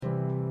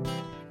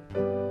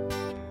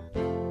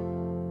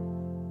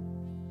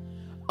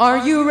Are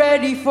you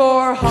ready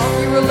for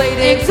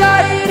hockey-related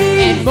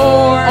anxiety and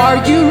more?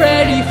 Are you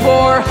ready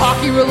for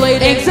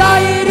hockey-related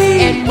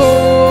anxiety and more?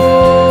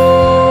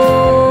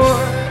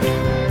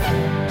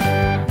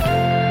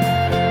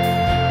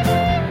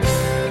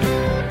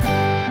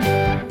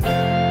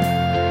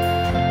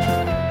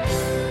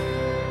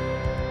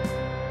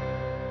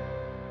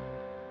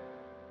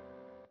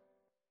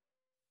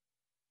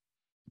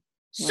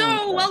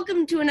 So,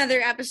 welcome to another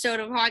episode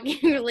of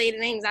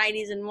Hockey-Related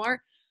Anxieties and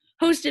More,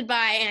 hosted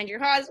by Andrew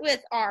Hawes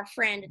with our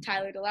friend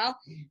Tyler Delisle.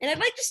 And I'd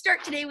like to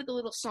start today with a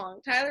little song.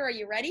 Tyler, are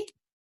you ready?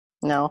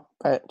 No,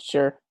 but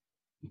sure.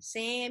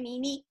 Sammy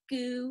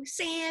Niku,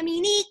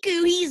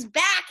 he's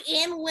back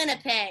in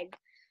Winnipeg.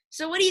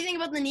 So what do you think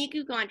about the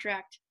Niku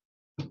contract?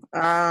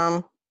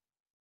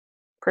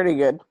 Pretty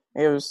good.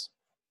 It was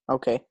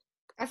okay.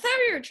 I thought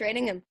we were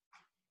trading him.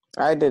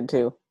 I did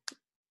too.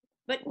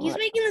 But he's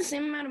making the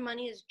same amount of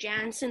money as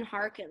Jansen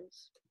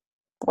Harkins.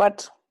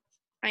 What?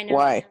 I know.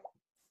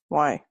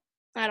 Why?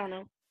 I don't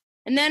know.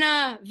 And then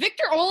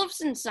Victor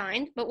Olofsson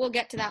signed, but we'll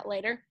get to that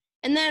later.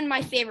 And then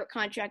my favorite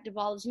contract of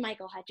all is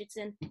Michael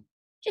Hutchinson.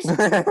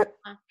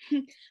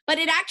 But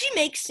it actually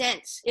makes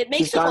sense. It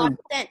makes a lot of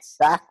sense.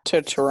 Back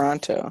to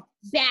Toronto.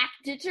 It's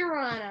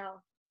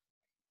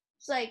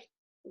like,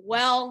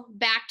 well,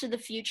 back to the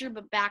future,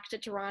 but back to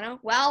Toronto.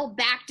 Well,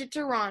 back to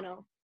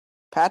Toronto.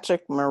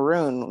 Patrick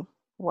Maroon.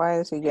 Why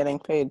is he getting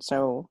paid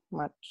so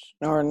much?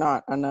 Or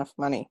not enough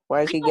money?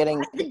 Why is he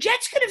getting... The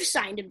Jets could have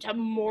signed him to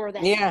more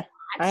than Yeah, that.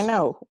 I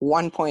know.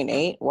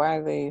 1.8? Why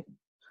are they...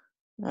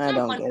 I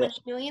don't get it.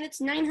 $1 million, it's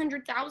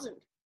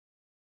 $900,000.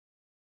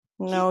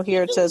 No,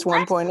 here it says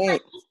 1.8.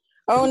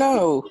 Oh,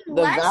 no.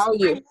 The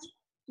value.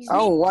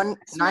 Oh,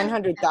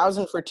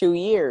 $900,000 for 2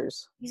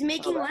 years. He's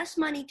making less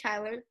money,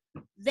 Tyler,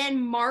 than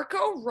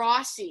Marco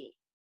Rossi.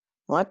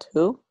 What?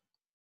 Who?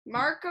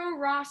 Marco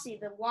Rossi,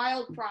 the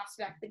wild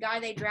prospect, the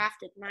guy they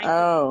drafted.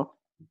 Oh.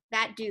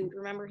 That dude,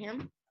 remember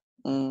him?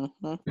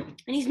 Mm-hmm. And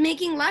he's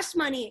making less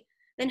money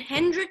than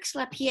Hendrix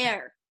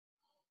Lapierre.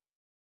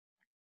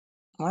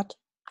 What?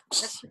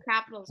 That's the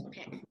Capitals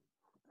pick.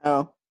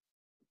 Oh.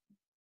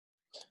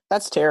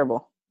 That's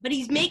terrible. But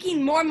he's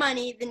making more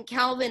money than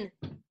Calvin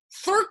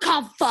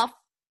Furkov.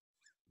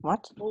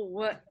 What? Oh,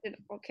 what?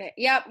 Okay.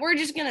 Yeah, we're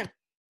just going to...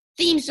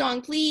 Theme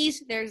song,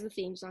 please. There's the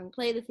theme song.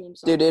 Play the theme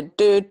song.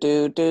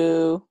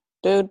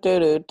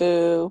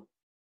 Do.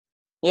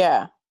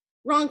 Yeah.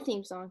 Wrong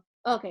theme song.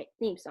 Okay,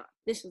 theme song.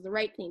 This is the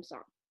right theme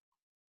song.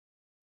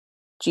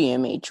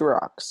 GMH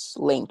Rocks,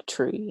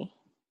 Linktree.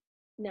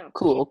 No.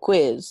 Cool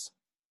quiz.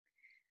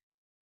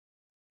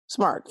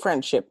 Smart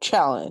Friendship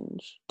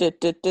Challenge.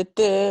 What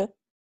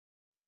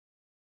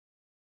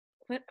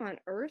on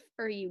earth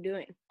are you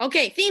doing?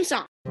 Okay, theme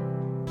song.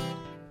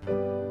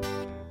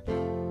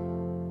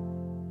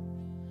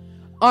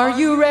 Are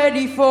you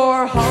ready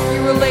for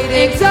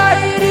hockey-related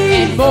anxiety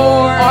and more?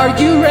 Are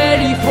you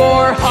ready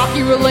for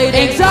hockey-related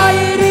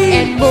anxiety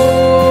and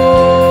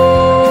more?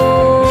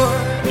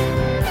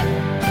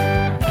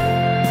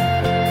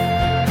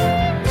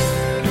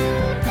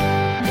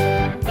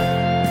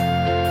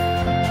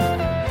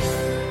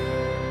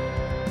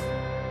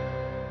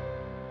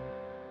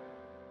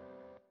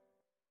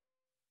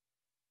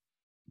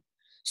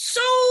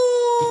 So,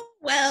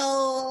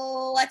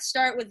 well, let's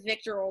start with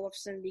Victor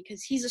Olofsson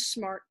because he's a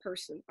smart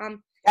person.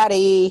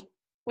 Daddy.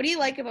 What do you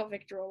like about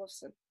Victor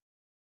Olofsson?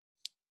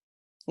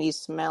 He's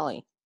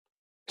smelly.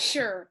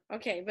 Sure.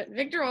 Okay, but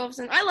Victor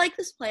Olofsson, I like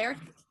this player.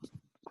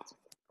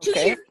 2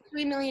 Okay. years,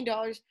 $3 million.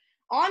 All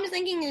I'm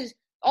thinking is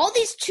all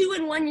these 2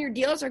 and 1 year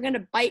deals are going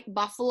to bite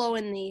Buffalo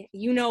in the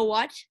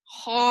you-know-what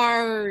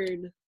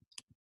hard.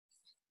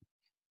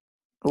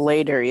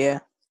 Later, yeah.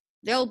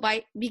 They'll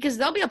bite because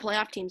they'll be a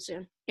playoff team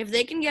soon. If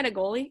they can get a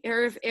goalie,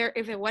 or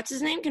if what's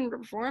his name can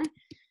perform,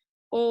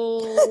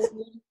 old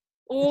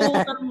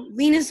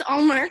Linus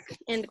Ullmark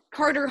and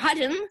Carter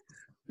Hutton,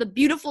 the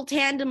beautiful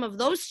tandem of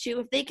those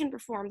two, if they can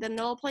perform, then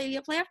they'll play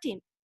a playoff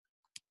team.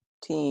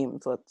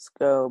 Teams, let's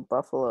go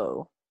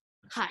Buffalo.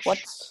 Hush.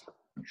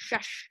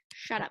 Shush.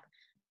 Shut up.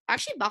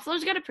 Actually,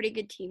 Buffalo's got a pretty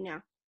good team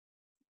now.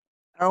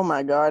 Oh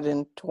my God!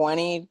 In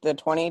the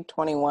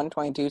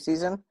 2021-22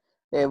 season,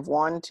 they have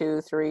 1, 2,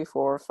 3,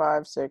 4,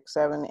 5, 6,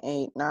 7,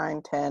 8,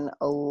 9, 10,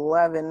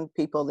 11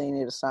 people they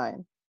need to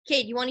sign.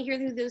 Okay, do you want to hear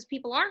who those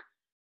people are?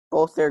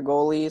 Both their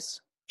goalies.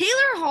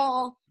 Taylor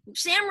Hall,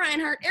 Sam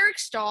Reinhart, Eric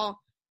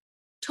Stahl,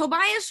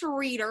 Tobias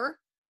Reeder,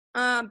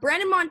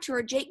 Brandon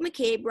Montour, Jake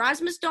McCabe,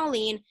 Rasmus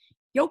Dahlin,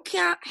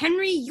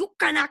 Henry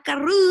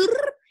Jukanakarur,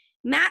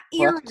 Matt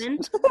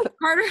Ehrman,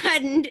 Carter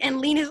Hutton, and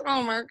Linus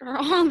Ullmark are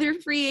all their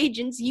free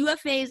agents,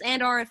 UFAs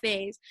and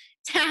RFAs,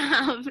 to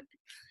have...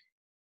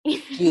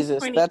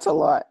 Jesus, that's a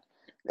lot.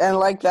 And,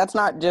 that's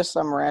not just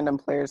some random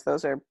players.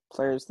 Those are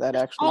players that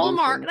actually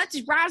Ullmark, that's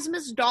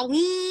Rasmus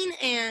Dahlin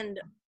and...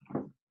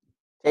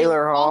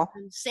 Taylor Hall.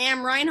 And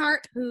Sam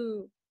Reinhart,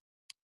 who...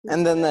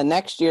 And then the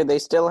next year, they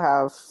still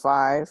have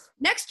 5.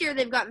 Next year,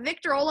 they've got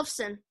Victor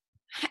Olofsson,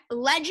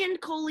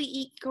 legend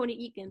Cody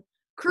Eakin,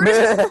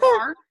 Curtis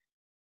Carr,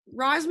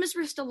 Rasmus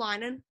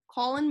Ristolainen,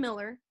 Colin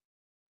Miller.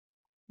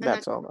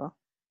 That's all, though.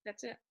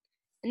 That's it.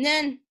 And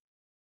then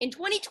in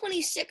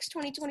 2026,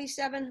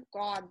 2027,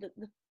 God,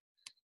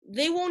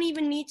 they won't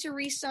even need to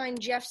re-sign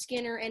Jeff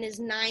Skinner and his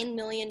 $9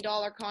 million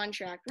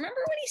contract.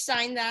 Remember when he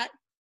signed that?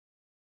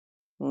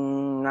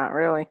 Not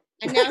really.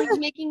 And now he's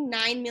making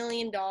 $9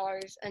 million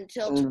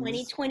until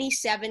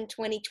 2027,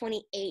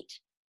 2028.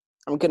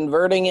 I'm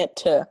converting it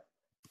to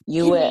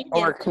US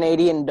or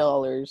Canadian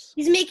dollars.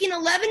 He's making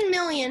 11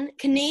 million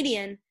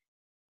Canadian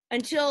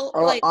until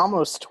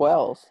almost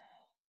 12.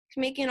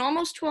 He's making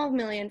almost 12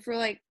 million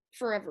for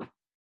forever.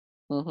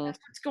 Mm-hmm. That's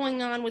what's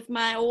going on with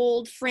my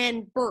old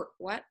friend Bert.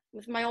 What?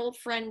 With my old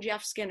friend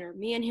Jeff Skinner.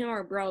 Me and him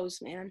are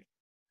bros, man.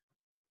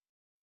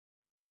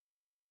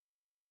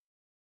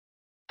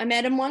 I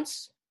met him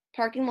once,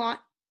 parking lot.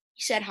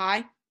 He said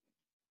hi.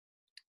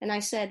 And I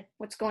said,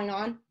 "What's going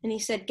on?" And he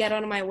said, "Get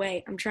out of my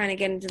way. I'm trying to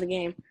get into the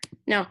game."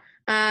 No,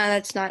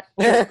 that's not.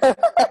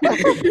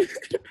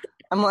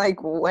 I'm like,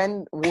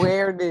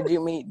 where did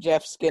you meet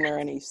Jeff Skinner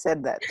and he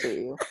said that to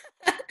you?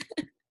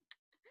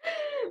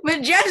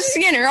 But Jeff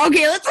Skinner,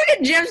 okay, let's look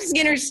at Jeff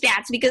Skinner's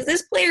stats because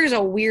this player is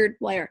a weird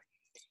player.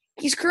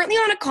 He's currently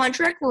on a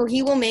contract where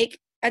he will make,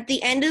 at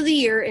the end of the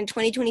year in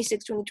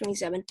 2026,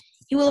 2027,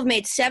 he will have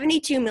made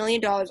 $72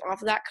 million off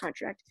of that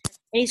contract.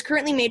 And he's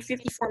currently made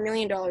 $54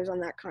 million on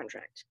that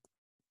contract.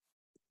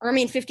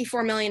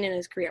 $54 million in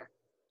his career.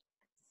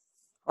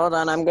 Hold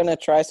on, I'm going to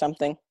try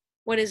something.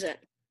 What is it?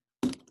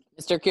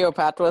 Mr.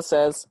 Kiopatwa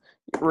says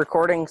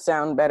recordings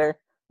sound better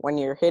when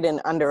you're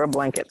hidden under a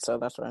blanket, so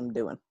that's what I'm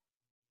doing.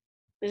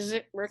 Is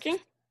it working?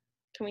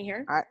 Can we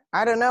hear?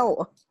 I don't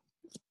know.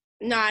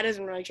 No, it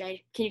doesn't really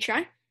try. Can you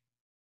try?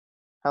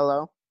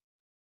 Hello?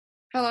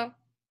 Hello?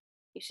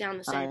 You sound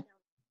the same.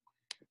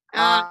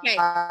 Hi. Okay,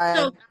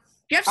 so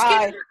Jeff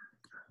Skinner,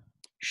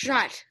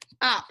 shut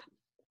up.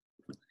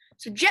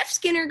 So Jeff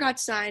Skinner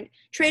got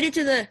traded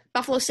to the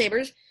Buffalo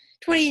Sabres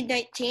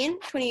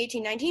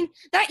 2018-19.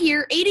 That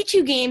year,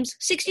 82 games,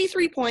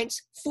 63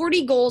 points,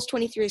 40 goals,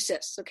 23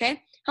 assists,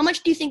 okay? How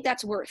much do you think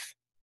that's worth?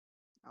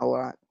 A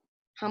lot.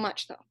 How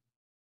much, though?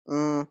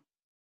 $7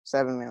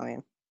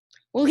 million.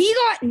 Well, he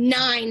got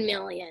 $9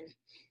 million.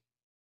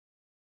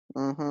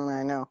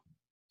 I know.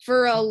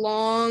 For a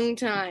long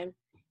time.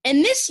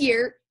 And this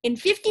year, in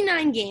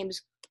 59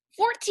 games,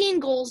 14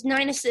 goals,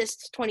 9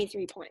 assists,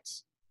 23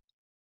 points.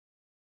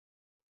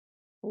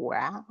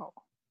 Wow.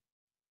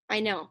 I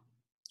know.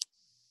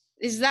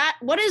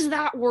 What is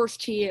that worth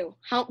to you?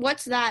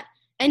 What's that?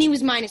 And he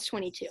was minus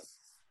 22.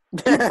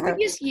 The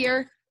previous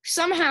year,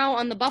 somehow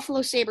on the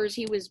Buffalo Sabres,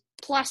 he was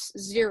plus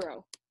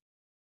 0.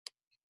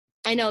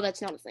 I know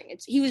that's not a thing.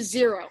 He was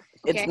 0.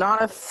 Okay? It's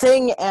not a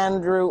thing,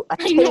 Andrew.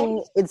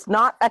 Ting. It's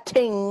not a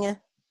ting.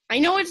 I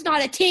know it's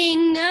not a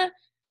ting.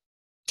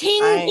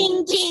 Ting,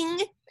 ting, ting.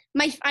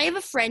 I have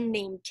a friend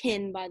named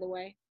Tin, by the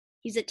way.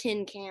 He's a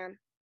tin can.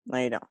 No,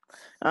 you don't.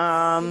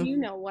 You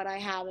know what I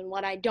have and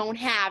what I don't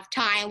have,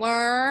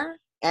 Tyler.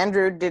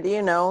 Andrew, did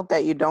you know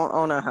that you don't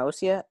own a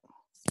house yet?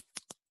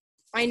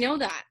 I know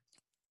that.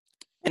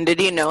 And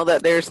did you know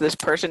that there's this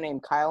person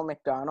named Kyle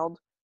McDonald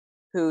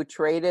who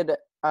traded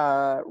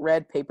a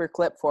red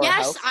paperclip for a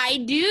house? Yes, I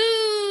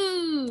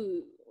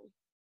do.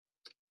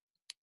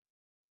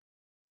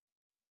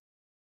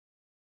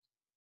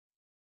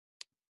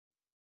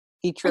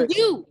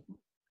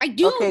 I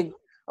do.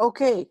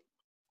 Okay.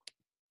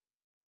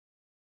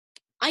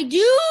 I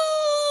do.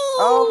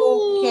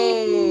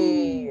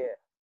 Okay.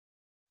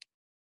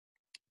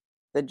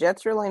 The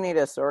Jets really need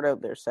to sort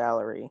out their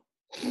salary.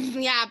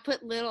 Yeah,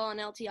 put Little on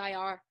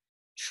LTIR.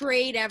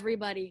 Trade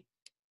everybody.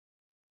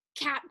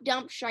 Cap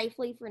dump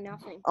Scheifele for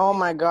nothing. Oh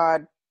my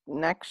God.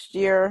 Next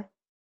year's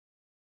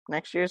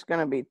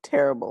going to be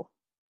terrible.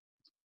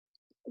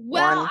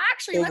 Well,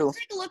 actually, let's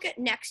take a look at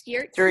next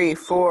year. 3,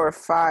 4,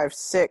 5,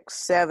 6,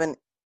 7,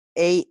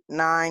 8,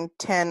 9,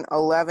 10,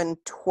 11,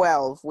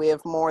 12. We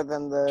have more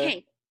than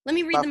the let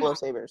me read Buffalo them all.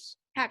 Sabres.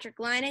 Patrick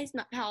Laine,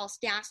 Paul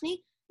Stastny,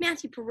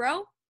 Matthew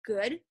Perreault,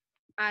 good.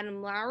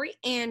 Adam Lowry,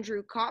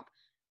 Andrew Kopp,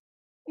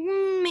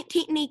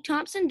 Nate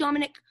Thompson,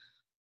 Dominic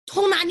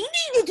Tomanito.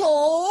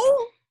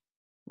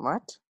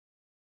 What?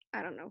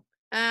 I don't know.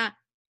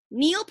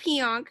 Neil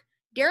Pionk,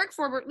 Derek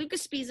Forbort,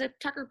 Lucas Spiza,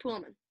 Tucker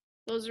Pullman.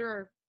 Those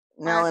are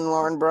Now in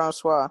Lauren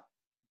Brossois.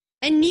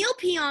 And Neil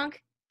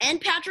Pionk and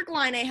Patrick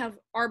Laine have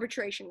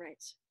arbitration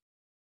rights.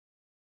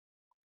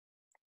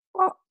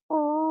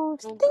 Oh,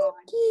 stinky.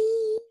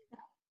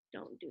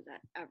 Don't do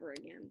that ever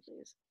again,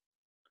 please.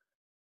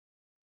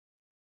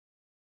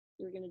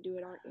 You're going to do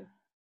it, aren't you?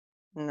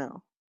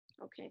 No.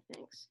 Okay,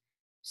 thanks.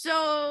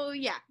 So,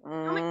 yeah.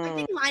 I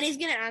think Laine's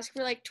going to ask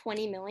for like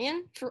 $20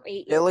 million for 8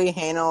 years. Billy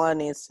Heinola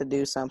needs to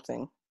do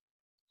something.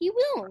 He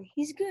will.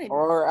 He's good.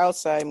 Or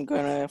else I'm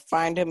going to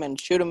find him and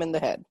shoot him in the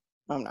head.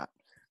 I'm not.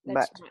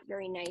 That's not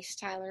very nice,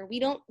 Tyler. We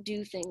don't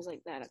do things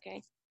like that,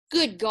 okay?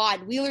 Good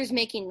God. Wheeler's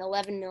making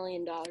 $11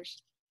 million.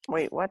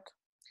 Wait, what?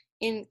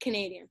 In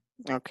Canadian.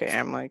 Okay,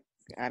 I'm like,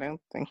 I don't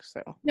think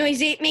so. No, he's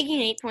making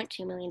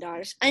 $8.2 million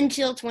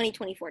until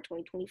 2024,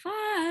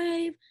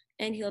 2025.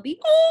 And he'll be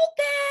old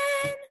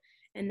then.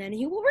 And then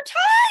he will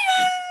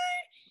retire.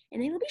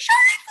 And then he'll be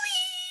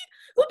Scheifele.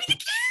 Who'll be the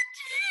king.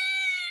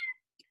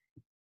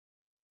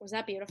 Was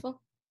that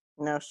beautiful?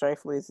 No,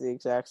 Shifley's the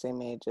exact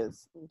same age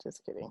as.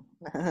 Just kidding.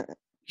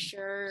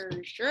 Sure.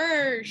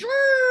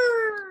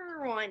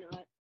 Why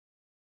not?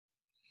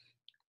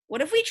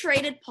 What if we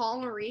traded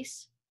Paul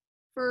Maurice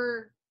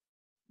for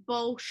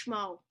Bo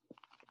Schmo?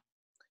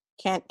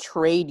 Can't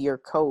trade your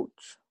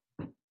coach.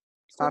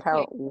 It's not how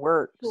Okay, it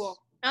works. Cool.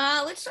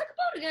 Let's talk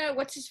about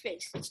what's his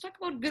face. Let's talk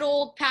about good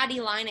old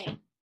Patty Laine.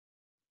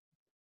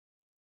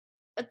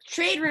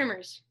 Trade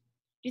rumors.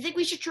 Do you think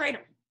we should trade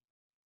him?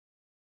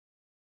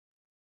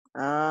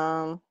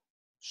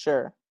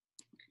 Sure.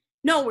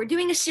 No, we're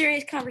doing a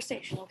serious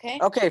conversation, okay?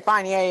 Okay,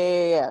 fine.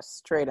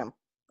 Yes. Trade him.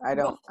 I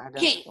don't.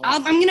 Okay,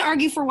 I'm going to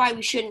argue for why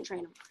we shouldn't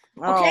trade him.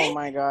 Okay? Oh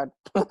my God.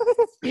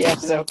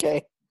 Yes.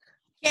 Okay.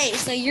 Okay,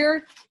 so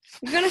you're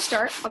going to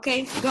start.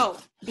 Okay, go.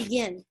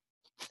 Begin.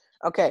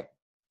 Okay.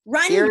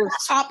 Run,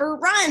 Grasshopper,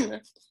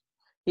 run.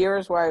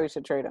 Here's why we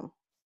should trade him.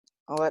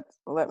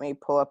 Let me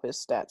pull up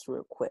his stats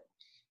real quick.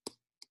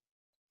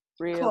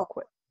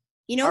 Quick.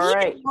 You know he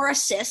had more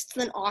assists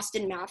than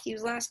Austin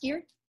Matthews last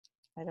year?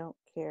 I don't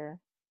care.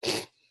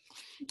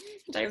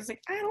 I was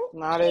like, I don't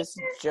Not care. his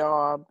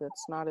job.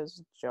 That's not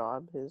his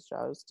job. His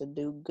job is to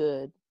do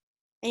good.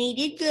 And he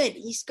did good.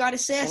 He's got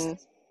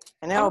assists.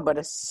 I know, but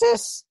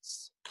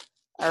assists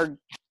are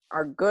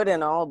good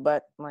and all,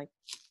 but like,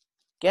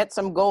 get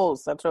some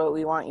goals. That's what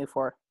we want you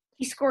for.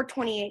 He scored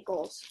 28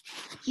 goals.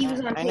 He was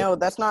on. I know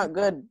that's not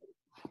good.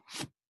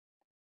 He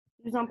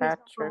was on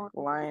Patrick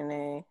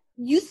Laine.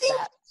 You think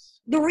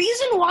the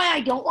reason why I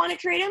don't want to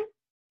trade him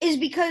is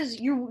because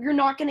you're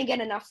not going to get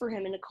enough for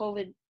him in a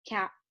COVID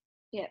cap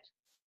hit.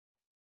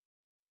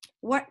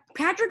 What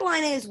Patrick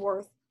Laine is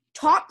worth,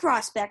 top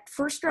prospect,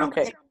 first round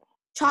pick,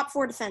 top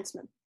 4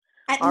 defenseman.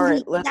 All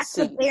right, let's that's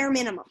see. the bare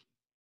minimum.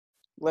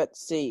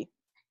 Let's see.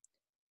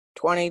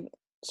 20.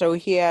 So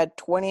he had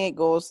 28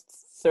 goals,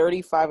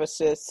 35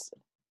 assists,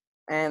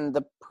 and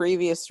the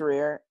previous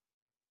year.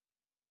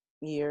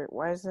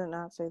 Why does it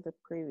not say the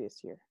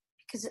previous year?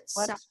 Because it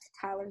sucked,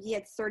 Tyler. He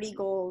had 30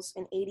 goals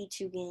in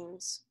 82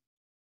 games.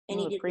 And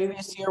the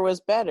previous year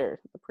was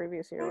better.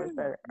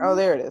 Oh,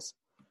 there it is.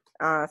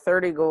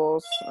 30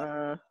 goals,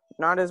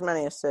 not as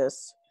many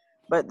assists.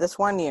 But this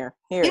one year,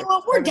 here. You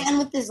know, we're done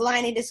with this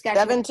Laine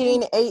discussion.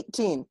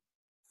 17-18,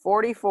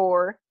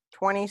 44,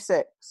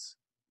 26.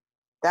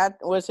 That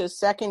was his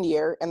second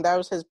year, and that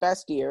was his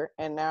best year.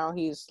 And now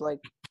he's, like,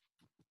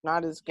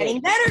 not as good.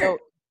 Getting better.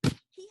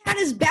 He had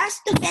his best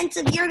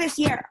defensive year this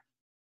year.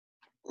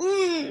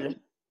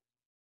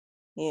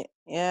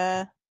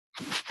 Yeah.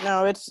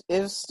 No, it's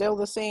still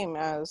the same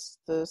as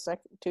the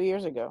 2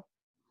 years ago.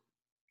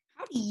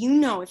 How do you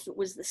know if it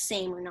was the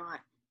same or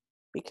not?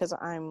 Because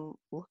I'm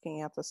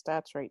looking at the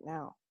stats right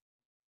now.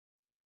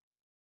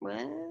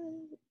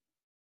 Well,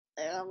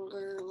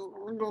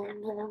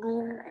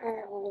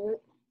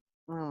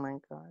 oh my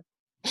God.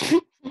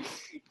 The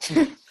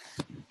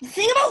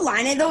thing about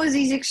Laine, though, is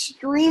he's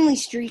extremely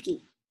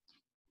streaky.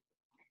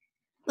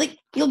 Like,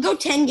 he'll go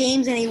 10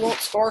 games and he won't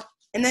score.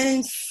 And then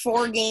in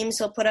 4 games,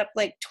 he'll put up,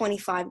 like,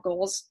 25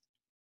 goals.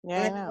 Yeah,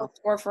 and then I know. he'll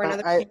score for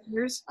another 10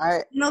 years.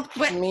 He'll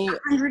put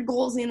 100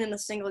 goals in a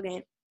single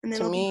game. And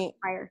then to me,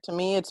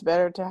 it's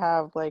better to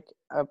have, like,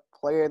 a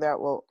player that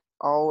will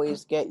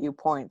always get you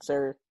points.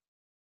 Or,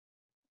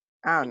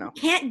 I don't know.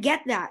 You can't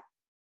get that.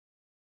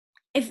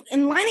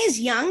 And Laine is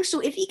young,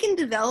 so if he can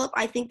develop,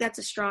 I think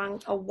that's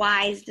a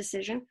wise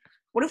decision.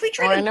 What if we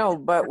trade him? I know,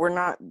 but we're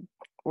not,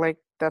 like,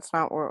 that's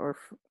not what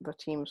the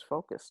team's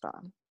focused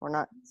on. We're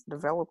not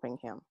developing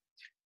him.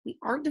 We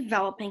are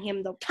developing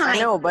him, though. I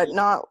know, but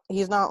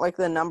he's not, like,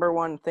 the number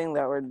one thing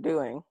that we're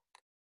doing.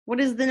 What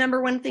is the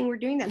number one thing we're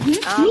doing then?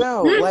 I don't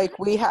know. Like,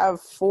 we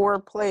have 4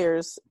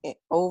 players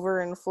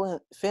over in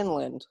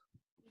Finland.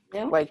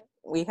 Yeah. Like,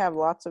 we have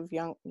lots of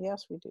young.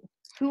 Yes, we do.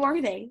 Who are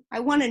they?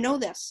 I want to know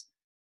this.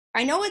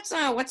 I know it's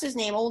what's his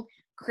name? Old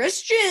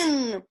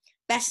Christian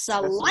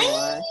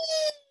Vesalainen.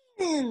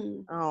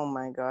 Oh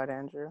my God,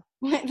 Andrew.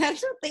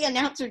 That's what the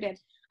announcer did.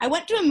 I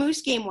went to a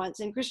Moose game once,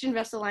 and Christian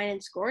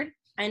Vesalainen scored.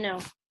 I know.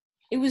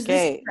 It was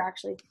this year,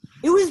 actually.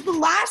 It was the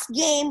last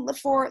game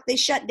before they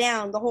shut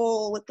down the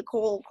whole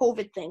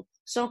COVID thing.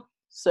 So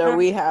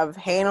we have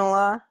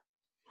Heinola.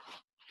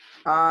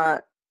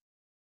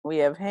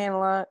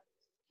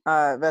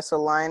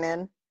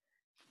 Vesalainen.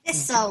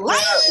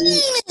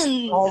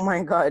 Vesalainen! Oh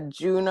my God,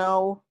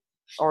 Juno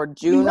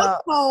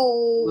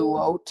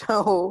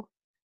Luoto.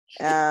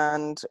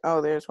 And,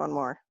 there's one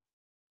more.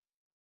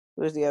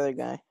 Who's the other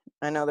guy?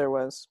 I know there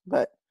was,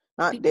 but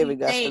not David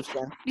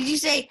Gustafsson. Did you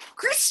say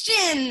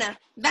Christian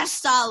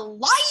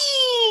Vesalainen?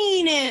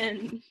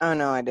 Oh,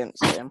 no, I didn't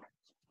say him.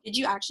 Did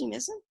you actually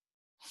miss him?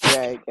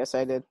 Yeah, I guess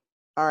I did.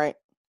 All right.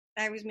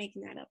 I was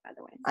making that up, by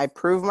the way. I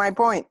proved my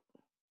point.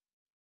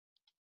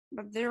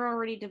 But they're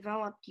already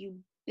developed, you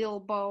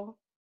Bilbo.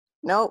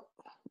 Nope.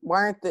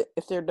 Why aren't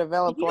if they're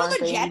developed, why aren't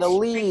they in the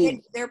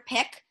league? Their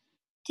pick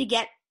to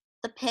get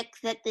the pick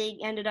that they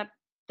ended up,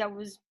 that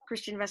was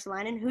Christian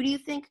Vesalainen. Who do you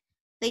think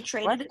they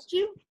traded it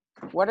to?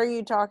 What are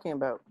you talking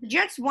about? The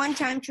Jets one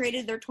time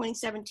traded their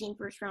 2017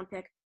 first-round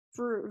pick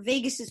for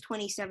Vegas's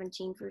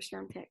 2017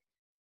 first-round pick.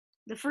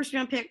 The first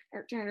round pick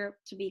turned out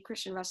to be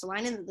Christian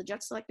Vesalainen that the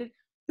Jets selected.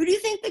 Who do you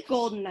think the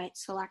Golden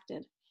Knights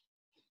selected?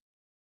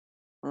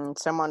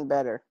 Someone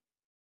better.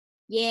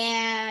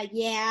 Yeah,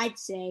 I'd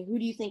say. Who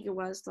do you think it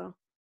was, though?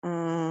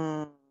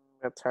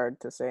 That's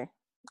hard to say.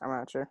 I'm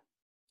not sure.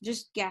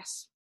 Just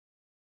guess.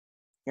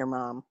 Your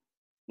mom.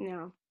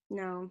 No,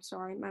 I'm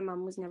sorry. My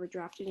mom was never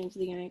drafted into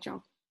the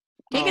NHL.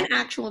 Take an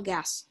actual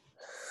guess.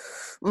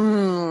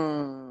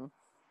 Matt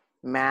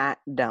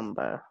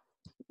Dumba.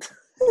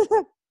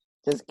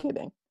 Just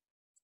kidding.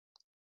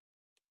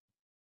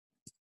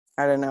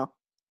 I don't know.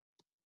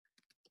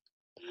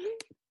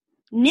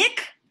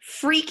 Nick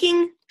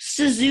freaking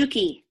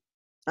Suzuki.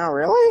 Oh,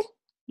 really?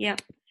 Yeah.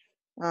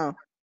 Oh.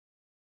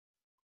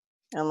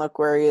 And look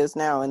where he is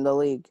now in the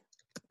league.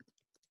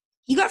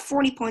 He got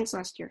 40 points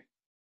last year.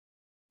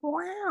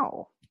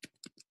 Wow.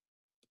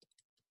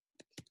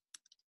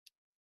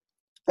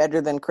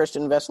 Better than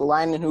Christian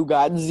Vesalainen, who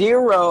got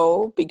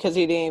 0 because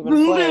he didn't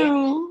even play.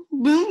 Boom,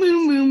 boom,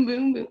 boom, boom,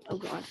 boom, boom. Oh,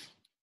 God.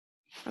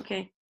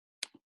 Okay.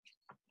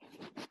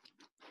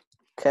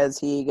 Because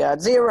he got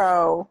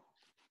 0.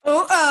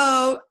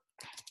 Uh-oh.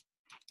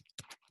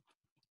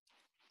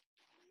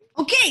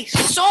 Okay,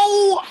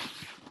 so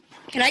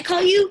can I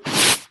call you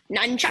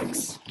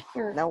Nunchucks?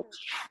 Or Nope.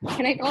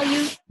 can I call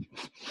you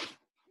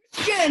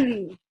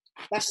Christian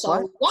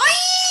Vesalainen?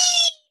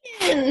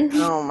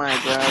 Oh, my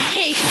God.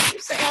 Hey, can you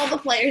say all the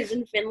players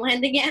in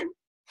Finland again?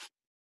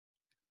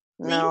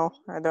 No,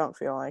 I don't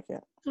feel like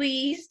it.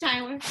 Please,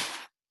 Tyler.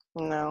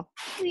 No.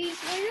 Please,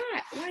 why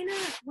not?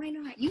 Why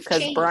not? You Because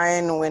changed.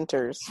 Brian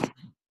Winters.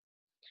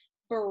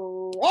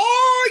 Brian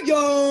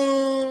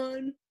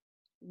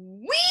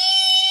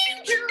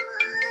Winters!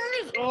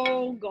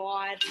 Oh,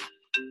 God.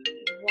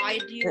 Why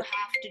do you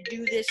have to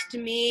do this to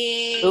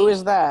me? Who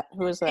is that?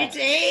 It's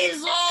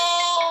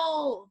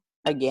Hazel!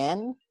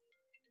 Again?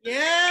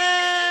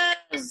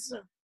 Yes!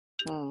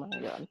 Oh, my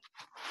God.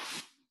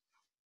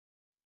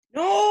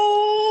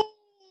 No!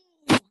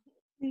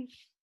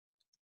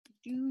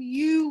 Do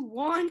you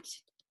want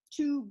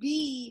to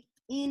be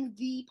in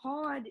the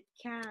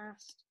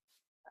podcast?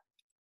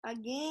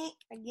 Again,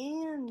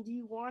 do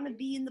you want to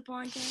be in the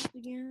podcast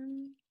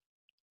again?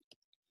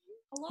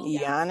 Hello,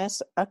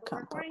 Giannis we're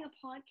Acampo. recording a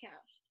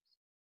podcast.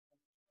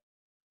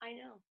 I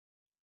know.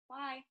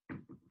 Bye.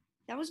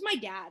 That was my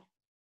dad.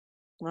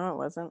 No, it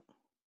wasn't.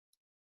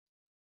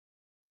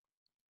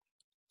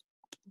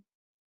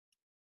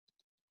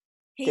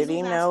 Did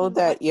he know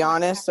that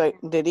Giannis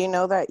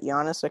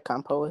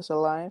Acampo is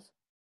alive?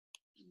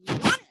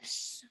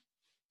 Giannis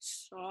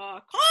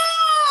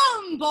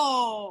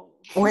Acampo!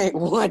 Wait,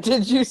 what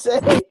did you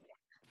say?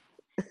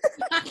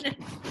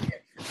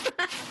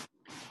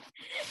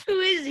 Who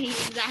is he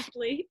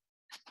exactly?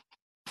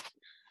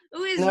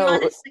 Who is No.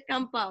 Giannis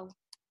Acampo?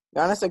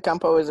 Giannis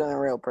Acampo isn't a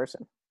real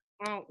person.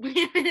 Oh, wait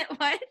a minute,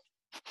 what?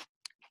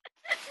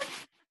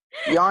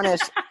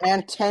 Giannis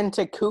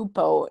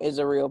Antetokounmpo is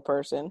a real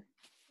person.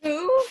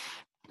 Who?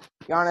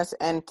 Giannis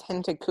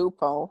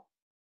Antetokounmpo.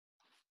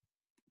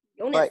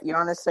 But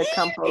Giannis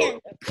Acampo.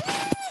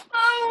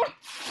 Oh,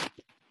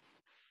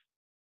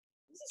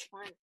 this is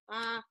fun.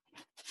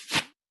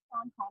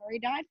 Sean Connery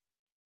died.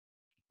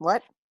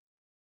 What?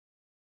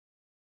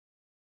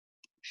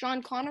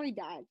 Sean Connery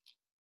died.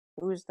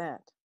 Who is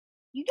that?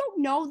 You don't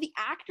know the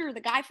actor,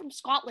 the guy from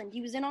Scotland.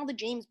 He was in all the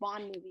James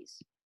Bond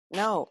movies.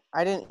 No,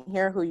 I didn't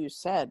hear who you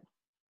said.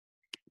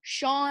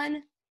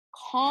 Sean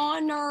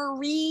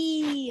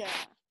Connery.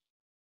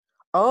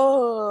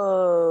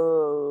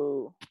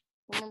 Oh.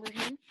 Remember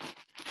him?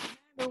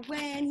 Remember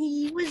when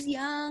he was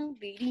young?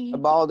 The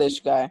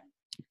baldish guy.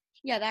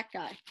 Yeah, that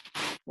guy.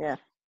 Yeah.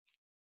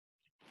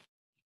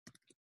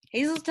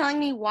 Hazel's telling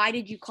me, why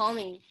did you call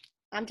me?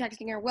 I'm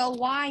texting her, well,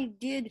 why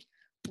did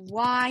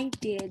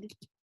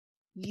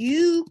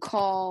you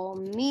call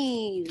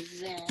me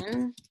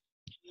then?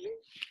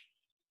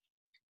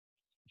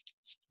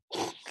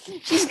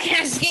 She's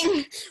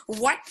asking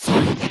what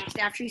podcast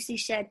after she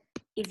said,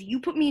 if you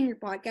put me in your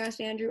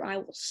podcast, Andrew, I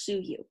will sue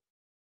you.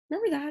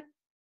 Remember that?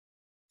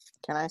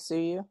 Can I sue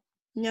you?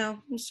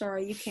 No, I'm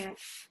sorry, you can't.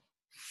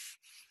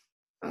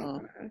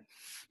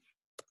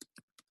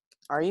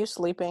 Are you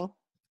sleeping?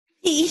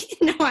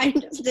 No, I'm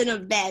just in a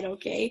bed,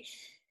 okay?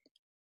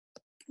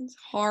 It's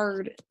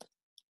hard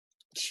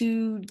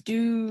to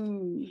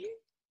do,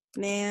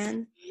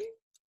 man.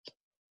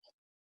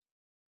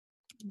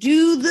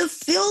 Do the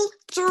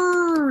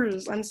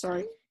filters. I'm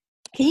sorry.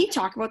 Can you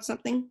talk about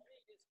something?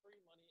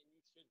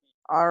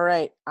 All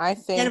right. I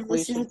think Instead of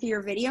listening to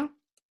your video?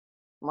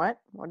 What?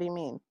 What do you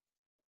mean?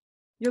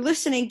 You're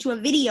listening to a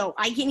video.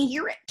 I can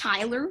hear it,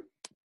 Tyler.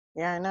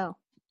 Yeah, I know.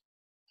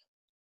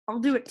 I'll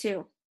do it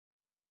too.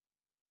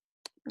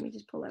 Let me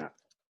just pull it up.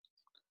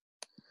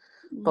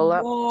 Pull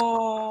up.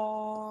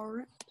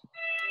 War.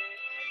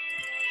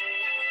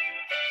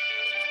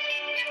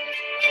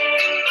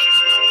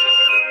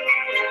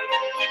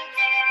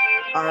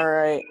 All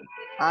right.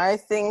 I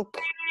think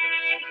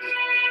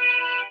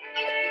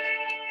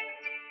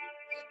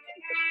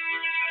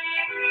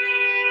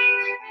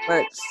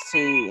let's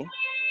see.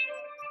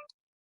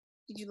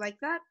 Did you like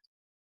that?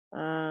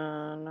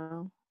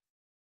 No.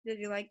 Did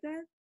you like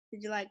that?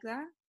 Did you like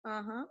that?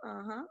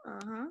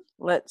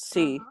 Let's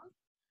see.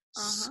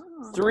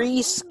 Uh-huh.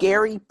 3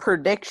 scary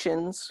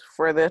predictions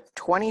for the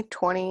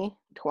 2020-2021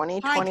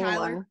 Hi,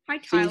 Tyler.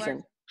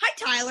 season. Hi,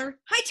 Tyler.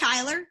 Hi,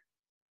 Tyler.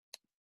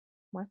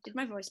 What? Did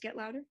my voice get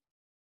louder?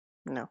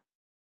 No.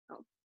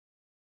 Oh.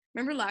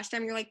 Remember last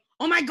time you're like,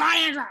 oh my God,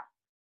 Andrew.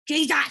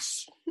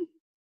 Jesus.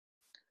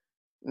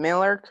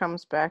 Miller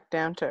comes back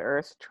down to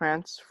Earth,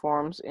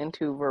 transforms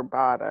into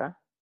Verbata.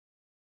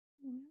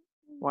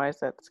 Why is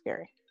that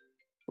scary?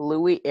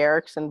 Louis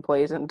Erickson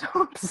plays in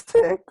top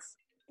 6.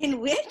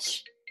 In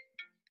which?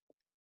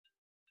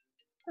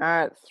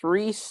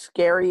 3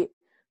 scary.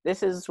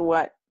 This is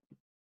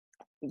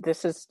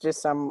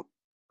just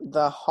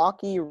the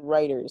Hockey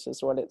Writers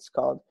is what it's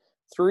called.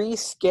 3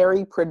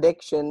 scary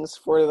predictions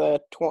for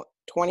the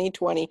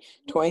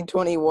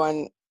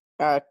 2020-2021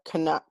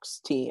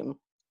 Canucks team.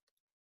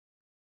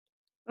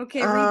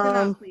 Okay, read them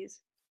out, please.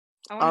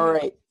 All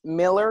right.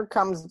 Miller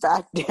comes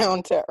back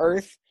down to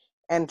Earth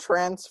and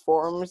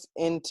transforms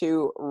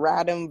into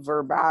Radim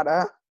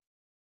Verbata.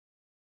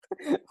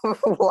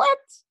 What?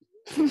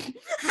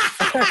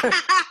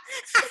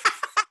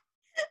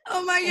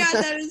 Oh my God,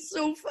 that is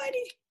so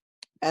funny.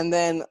 And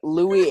then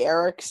Louis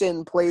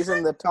Erickson plays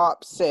in the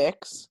top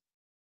 6.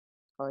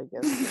 Oh, I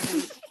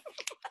guess.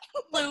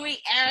 Louis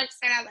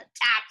Erickson on the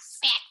top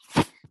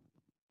 6.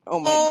 Oh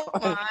my God.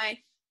 My.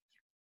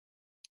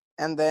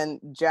 And then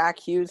Jack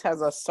Hughes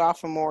has a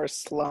sophomore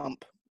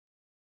slump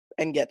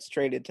and gets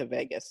traded to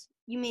Vegas.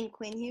 You mean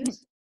Quinn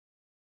Hughes?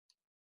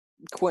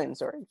 Quinn.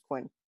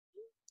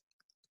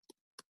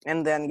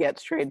 And then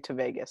gets traded to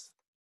Vegas.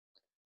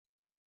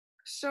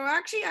 So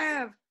actually, I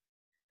have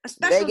a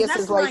special Vegas guest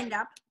is like- lined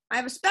up. I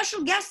have a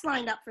special guest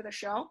lined up for the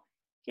show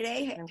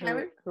today, And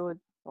Tyler.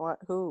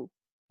 Who?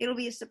 It'll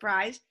be a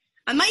surprise.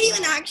 I might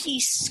even actually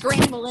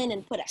scramble in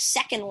and put a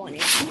second one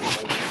in. I'm a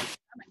nice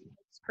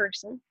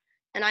person,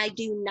 and I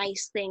do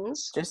nice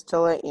things. Just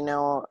to let you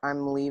know,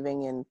 I'm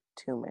leaving in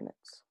 2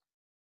 minutes.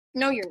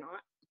 No, you're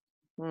not.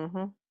 Mm-hmm.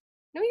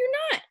 No, you're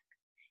not.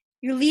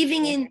 You're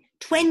leaving in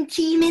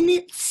 20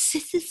 minutes.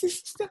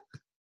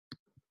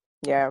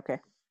 Yeah, okay.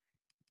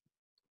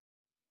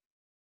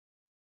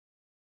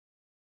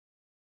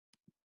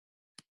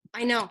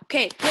 I know.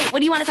 Okay, wait, what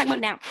do you want to talk about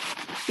now?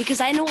 Because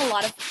I know a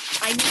lot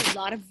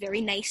of very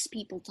nice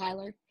people,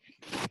 Tyler.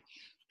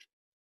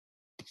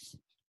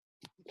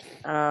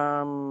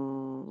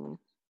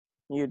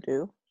 You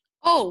do?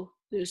 Oh,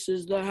 this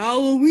is the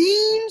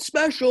Halloween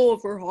special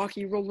for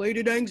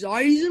hockey-related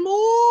anxieties and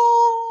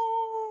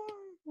more.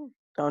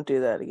 Don't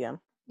do that again.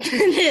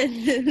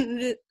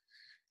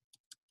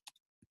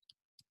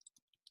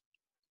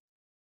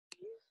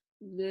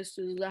 This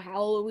is the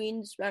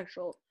Halloween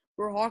special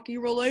for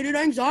hockey-related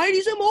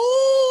anxieties and more.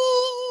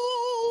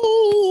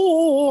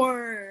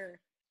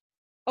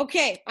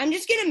 Okay, I'm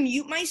just gonna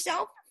mute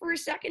myself for a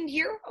second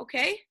here,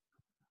 okay?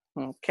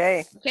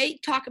 Okay. Okay,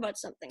 talk about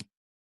something.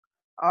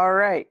 All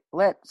right.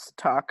 Let's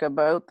talk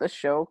about the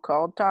show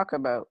called Talk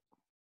About.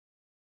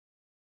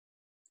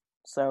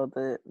 So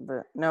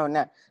never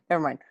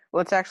mind.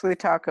 Let's actually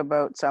talk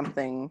about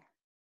something.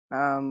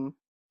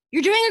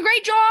 You're doing a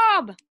great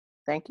job!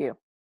 Thank you.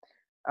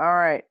 All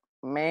right.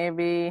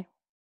 Maybe.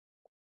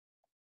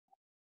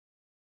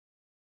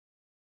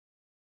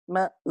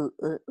 Well,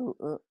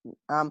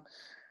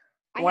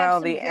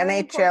 the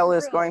NHL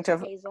is going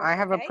to. I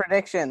have a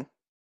prediction.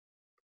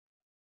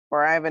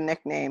 Or I have a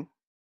nickname.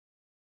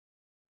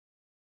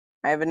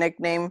 I have a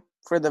nickname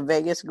for the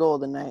Vegas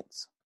Golden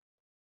Knights.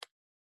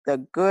 The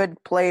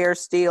Good Player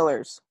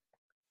Stealers.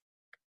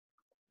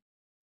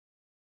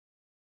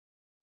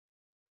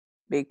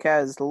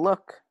 Because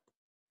look,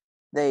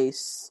 they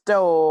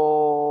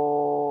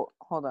stole.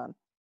 Hold on.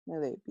 Who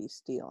they be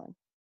stealing?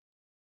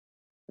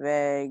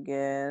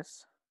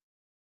 Vegas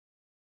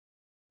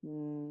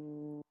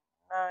Knights.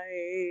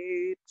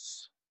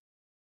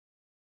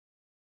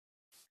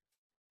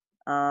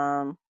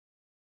 All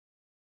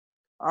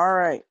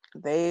right.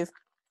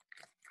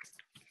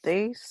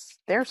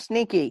 They're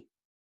sneaky.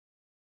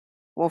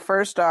 Well,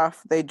 first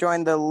off, they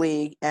joined the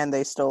league and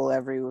they stole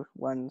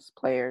everyone's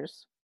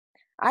players.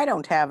 I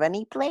don't have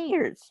any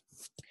players.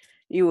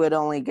 You would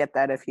only get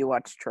that if you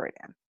watch Troy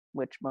Dan,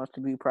 which most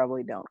of you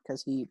probably don't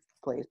because he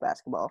plays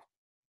basketball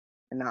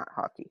and not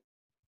hockey.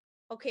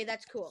 Okay,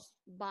 that's cool.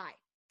 Bye.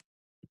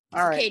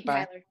 All right. Okay,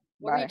 Bye. Tyler.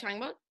 What were you talking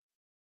about?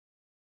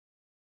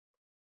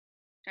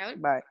 Tyler?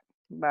 Bye.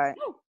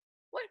 Oh,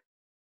 what?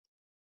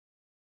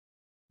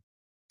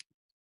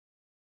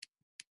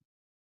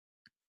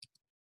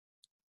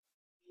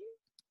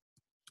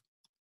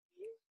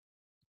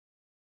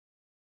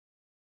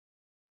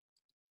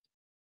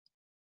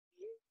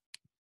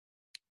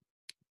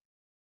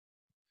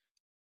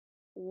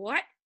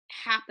 What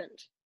happened?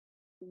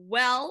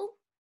 Well.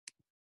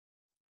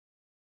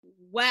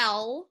 What?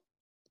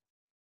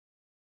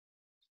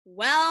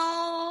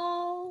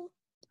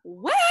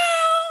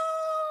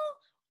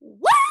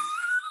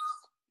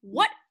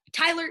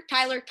 Tyler.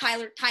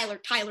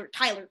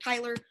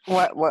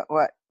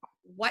 What?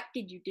 What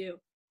did you do?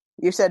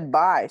 You said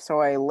bye, so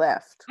I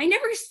left. I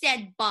never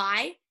said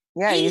bye.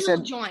 Yeah, you Hazel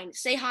said. joined.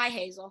 Say hi,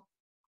 Hazel.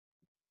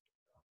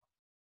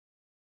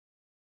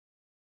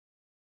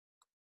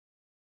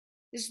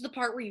 This is the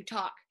part where you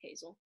talk,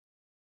 Hazel.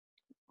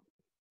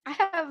 I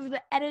have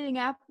the editing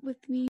app with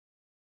me.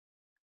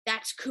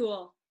 That's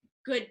cool.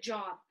 Good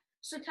job.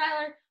 So,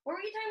 Tyler, what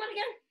were you talking about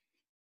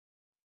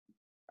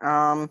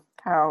again?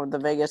 How the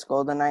Vegas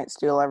Golden Knights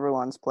steal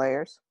everyone's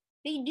players.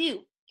 They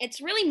do.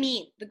 It's really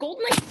mean. The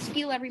Golden Knights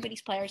steal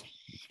everybody's players,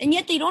 and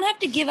yet they don't have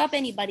to give up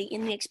anybody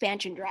in the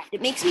expansion draft.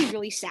 It makes me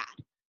really sad.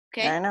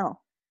 Okay? I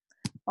know.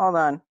 Hold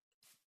on.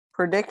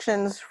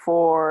 Predictions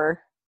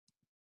for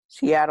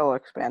Seattle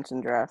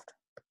expansion draft.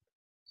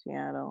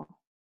 Seattle.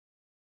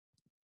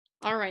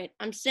 All right.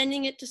 I'm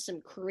sending it to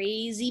some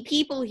crazy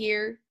people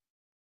here.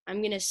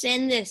 I'm going to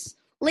send this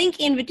link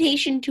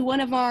invitation to one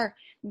of our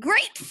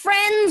great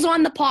friends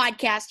on the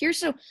podcast here.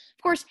 So, of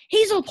course,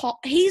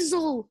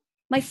 Hazel,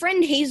 my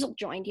friend Hazel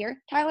joined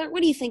here. Tyler,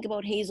 what do you think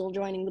about Hazel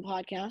joining the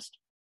podcast?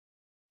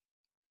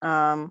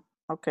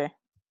 Okay.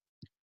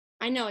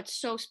 I know, it's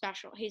so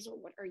special. Hazel,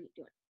 what are you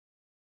doing?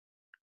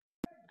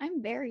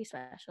 I'm very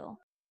special.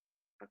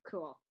 Oh,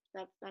 cool.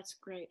 That's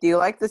great. Do you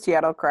like the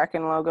Seattle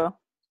Kraken logo?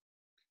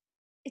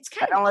 It's I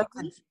kind of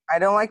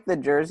don't like the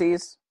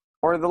jerseys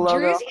or the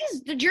logo.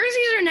 The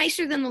jerseys are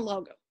nicer than the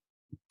logo.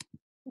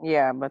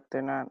 Yeah, but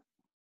they're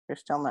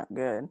still not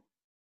good.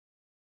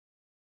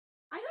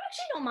 I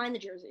actually don't mind the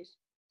jerseys.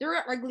 There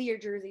are uglier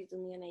jerseys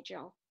in the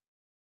NHL.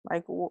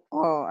 Like,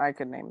 well, I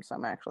could name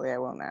some actually. I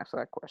won't ask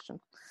that question.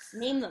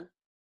 Name them.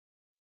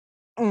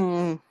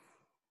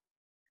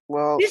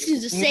 Well, This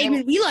is a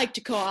segment we like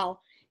to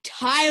call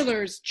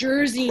Tyler's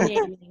Jersey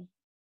Naming.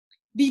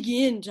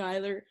 Begin,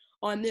 Tyler,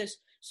 on this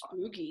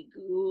spooky,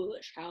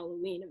 ghoulish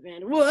Halloween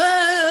event.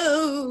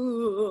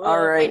 Whoa!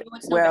 All right.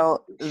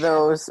 Well,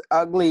 those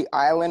ugly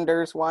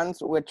Islanders ones,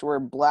 which were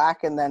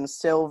black and then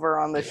silver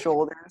on the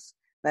shoulders,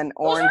 then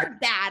orange. Those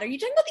aren't bad. Are you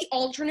talking about the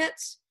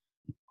alternates?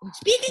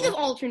 Speaking of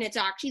alternates,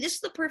 actually, this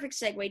is the perfect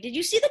segue. Did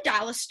you see the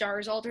Dallas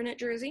Stars alternate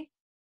jersey?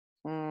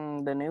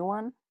 The new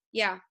one?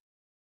 Yeah.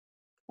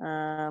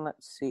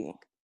 Let's see.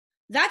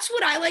 That's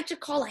what I like to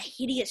call a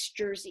hideous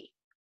jersey.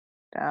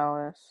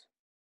 Dallas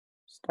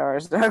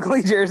Stars. The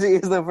ugly jersey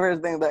is the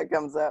first thing that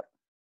comes up.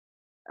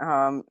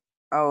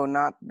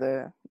 Not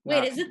the.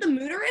 Wait, is it the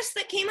Mooterist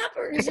that came up,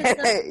 or is it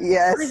the,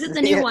 yes, or is it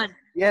the new one?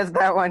 Yes,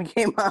 that one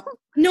came up.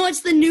 No,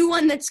 it's the new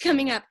one that's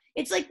coming up.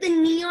 It's like the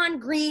neon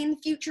green,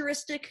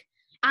 futuristic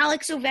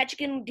Alex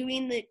Ovechkin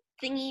doing the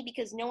thingy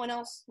because no one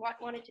else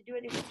wanted to do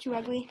it. It was too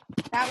ugly.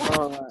 That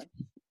one.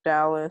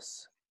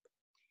 Dallas.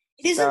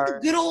 It isn't the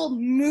good old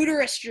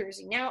Mooterist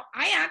jersey. Now,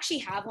 I actually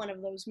have one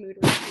of those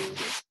Mooterist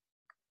jerseys.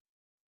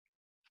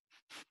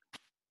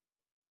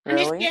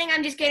 Really?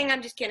 I'm just kidding.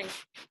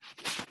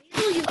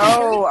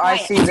 Oh, I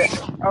see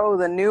that. Oh,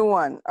 the new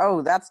one.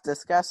 Oh, that's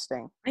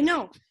disgusting. I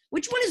know.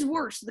 Which one is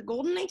worse, the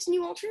Golden Knights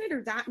new alternate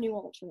or that new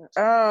alternate?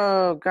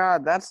 Oh,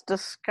 God, that's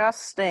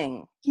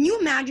disgusting. Can you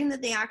imagine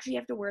that they actually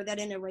have to wear that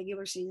in a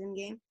regular season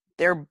game?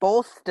 They're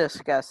both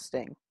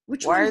disgusting.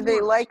 Why are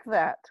they like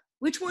that?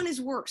 Which one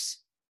is worse?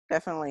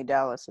 Definitely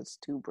Dallas. It's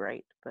too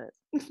bright, but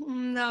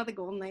no, the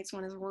Golden Knights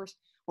one is worse.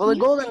 Well, the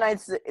Golden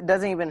Knights, it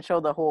doesn't even show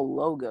the whole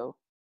logo.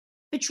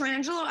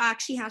 Pietrangelo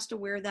actually has to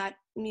wear that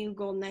new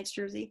Golden Knights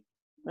jersey.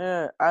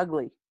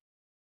 Ugly.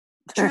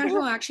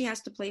 Pietrangelo actually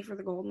has to play for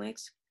the Golden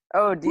Knights.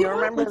 Oh, do you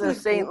remember the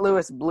St.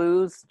 Louis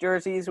Blues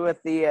jerseys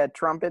with the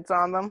trumpets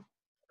on them?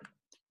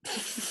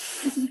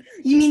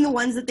 You mean the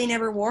ones that they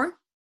never wore?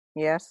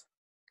 Yes.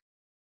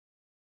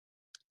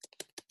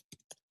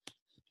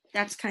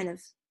 That's kind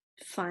of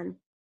fun.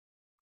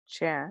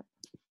 Chat.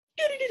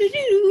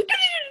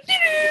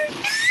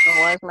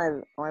 Oh,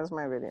 why is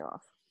my video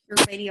off? Your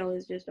video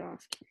is just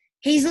off.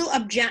 Hazel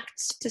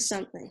objects to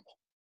something.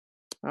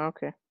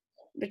 Okay.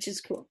 Which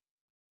is cool.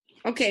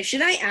 Okay,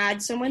 should I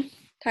add someone,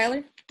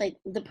 Tyler? Like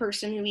the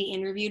person who we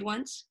interviewed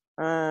once?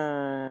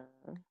 You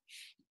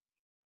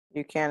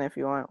can if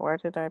you want. Why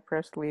did I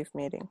press leave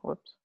meeting?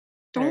 Whoops.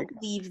 Don't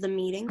leave the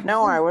meeting.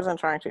 No, I wasn't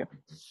trying to.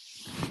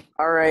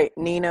 All right,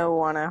 Nino,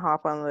 want to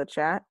hop on the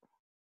chat?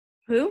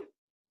 Who?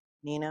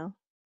 Nino.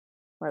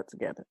 Let's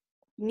get it.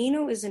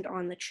 Nino isn't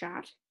on the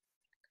chat.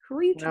 Who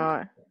are you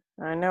talking?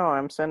 No, I know.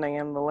 I'm sending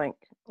him the link.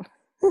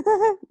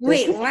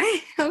 Wait,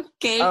 what?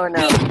 Okay. Oh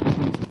no.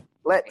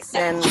 Let's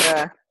send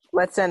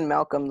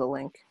Malcolm the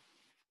link.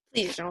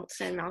 Please don't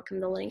send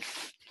Malcolm the link.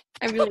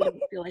 I really don't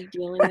feel like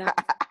dealing with that.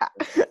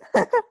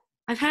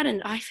 I've had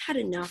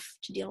enough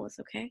to deal with.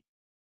 Okay.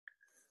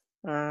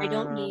 I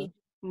don't need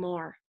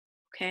more.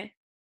 Okay.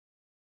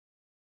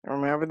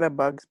 Remember the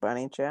Bugs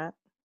Bunny chat?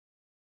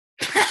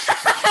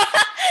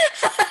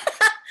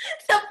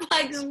 The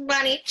Bugs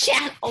Bunny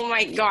chat. Oh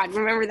my God!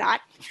 Remember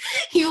that?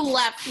 You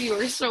left. You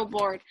were so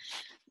bored.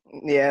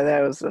 Yeah,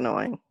 that was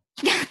annoying.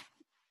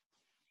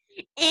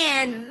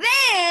 And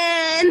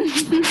then,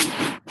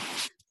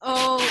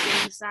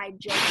 inside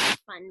joke,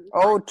 fun.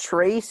 Oh,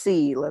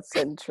 Tracy. Let's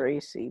send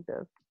Tracy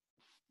the.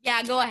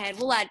 Yeah, go ahead.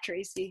 We'll add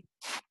Tracy.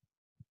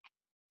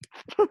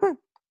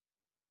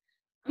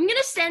 I'm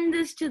gonna send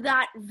this to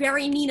that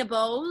very Nina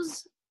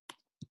Bose.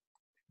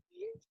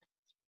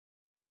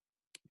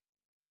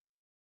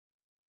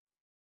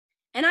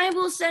 And I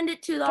will send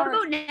it to the. What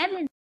about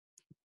Nevin?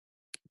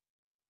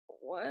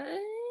 What?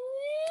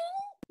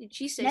 Did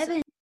she say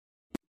Nevin.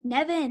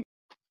 Nevin.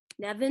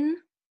 Nevin?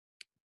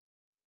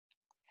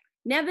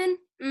 Nevin?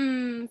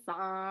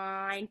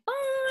 Fine.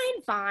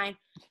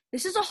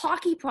 This is a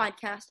hockey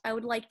podcast. I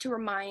would like to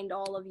remind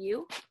all of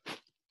you.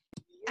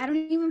 I don't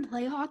even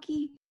play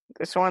hockey.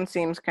 This one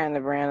seems kind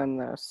of random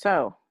though.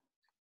 So,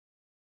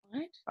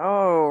 What?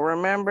 oh,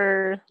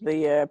 remember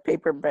the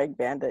Paper Bag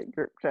Bandit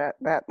group chat?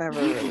 That never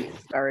really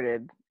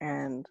started,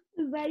 and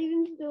Is that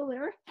even still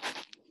there?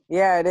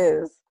 yeah, it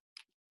is.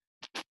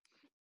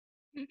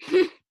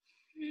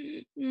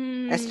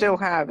 I still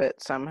have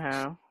it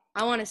somehow.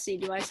 I want to see.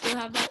 Do I still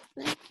have that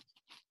thing?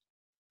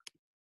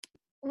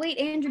 Wait,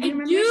 Andrew, do I you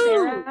remember do.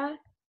 Sarah?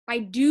 I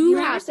Do do you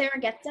remember have. Sarah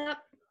Gets Up?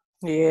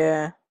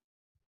 Yeah.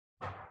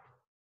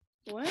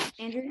 What?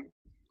 Andrew?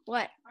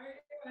 What?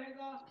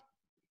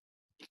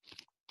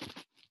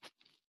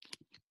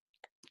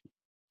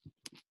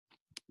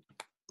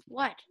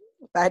 What?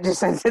 I just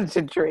sent it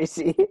to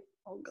Tracy.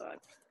 Oh God.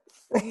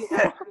 You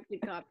have to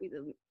copy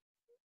them.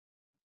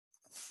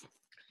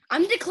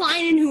 I'm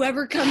declining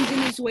whoever comes in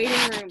this waiting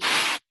room.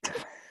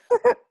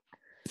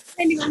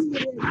 Depending on who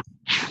it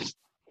is.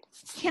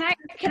 Can I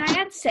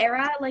add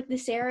Sarah, like the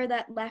Sarah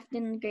that left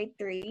in grade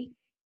 3?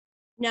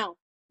 No,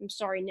 I'm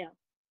sorry, no.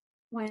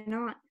 Why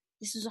not?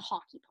 This is a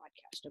hockey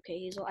podcast, okay,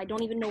 Hazel? I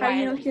don't even know How why. do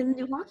you know she doesn't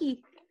do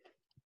hockey?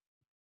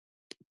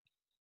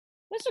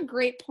 That's a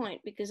great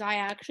point because I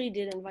actually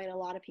did invite a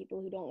lot of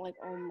people who don't like.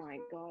 Oh my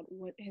God,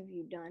 what have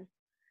you done?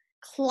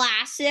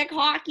 Classic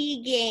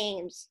hockey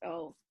games.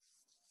 Oh,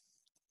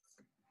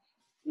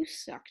 you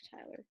suck,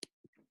 Tyler.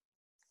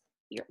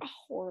 You're a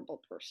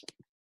horrible person.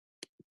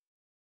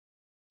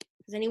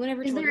 Has anyone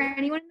ever? Is told there you?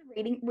 anyone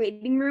in the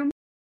waiting room?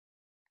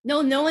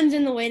 No, no one's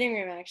in the waiting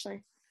room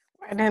actually.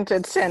 Why didn't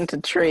it send to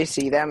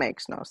Tracy? That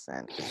makes no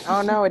sense.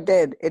 Oh no, it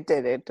did. It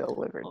did. It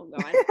delivered. Oh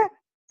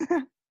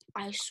God.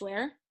 I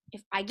swear,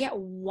 if I get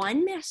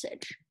one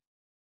message,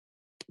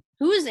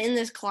 who is in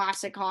this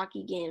classic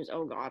hockey games?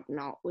 Oh God,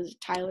 no. Was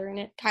Tyler in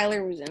it?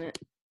 Tyler was in it.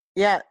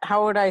 Yeah,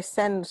 how would I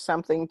send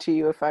something to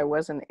you if I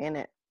wasn't in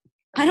it?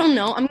 I don't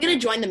know. I'm going to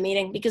join the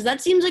meeting because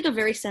that seems like a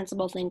very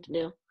sensible thing to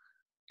do.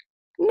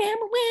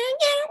 Remember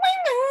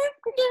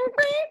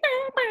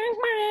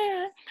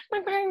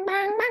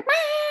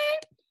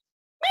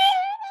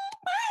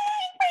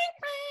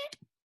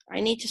I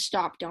need to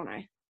stop, don't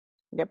I?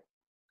 Yep.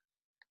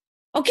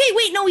 Okay,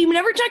 wait, no, we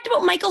never talked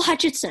about Michael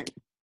Hutchinson.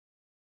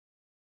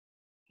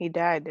 He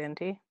died, didn't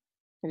he?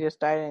 He just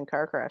died in a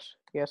car crash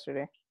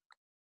yesterday.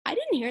 I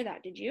didn't hear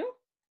that, did you?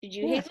 Did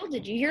you, Yeah. Hazel?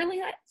 Did you hear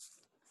that?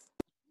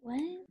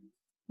 What?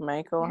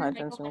 Michael Yeah,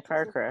 Hutchinson Michael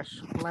car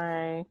crash.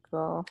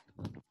 Michael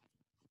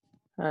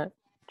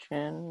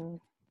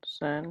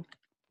Hutchinson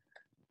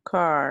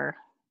car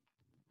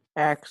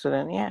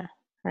accident. Yeah,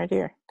 right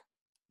here.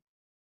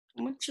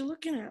 What you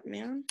looking at,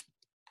 man?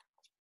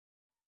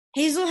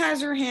 Hazel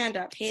has her hand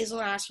up.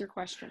 Hazel, ask your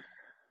question.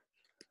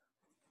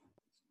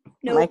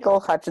 No. Michael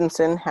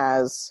Hutchinson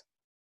has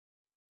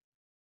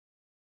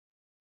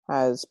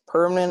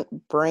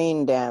permanent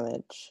brain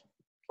damage.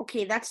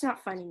 Okay, that's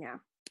not funny now.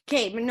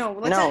 Okay, but no,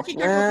 let's No, actually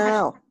no, talk no,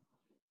 about no.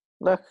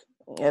 Look,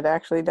 it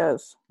actually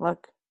does.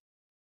 Look.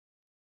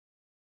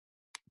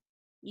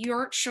 You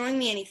aren't showing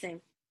me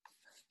anything.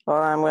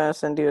 Well, I'm going to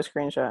send you a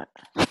screenshot.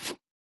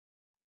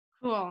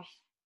 Cool.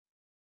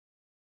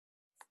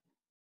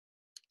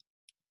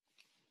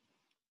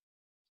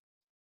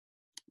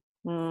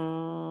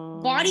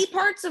 Body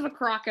parts of a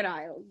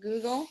crocodile.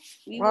 Google.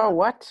 Whoa,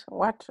 what?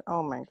 What?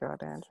 Oh my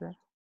God, Andrew.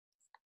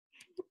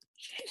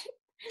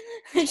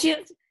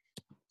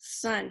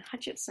 Hutchinson.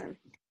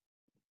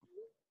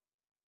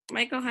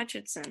 Michael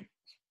Hutchinson.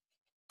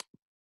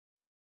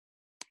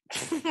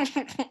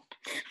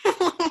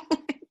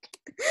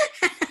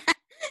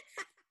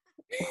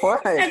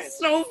 What? That's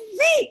so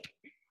fake.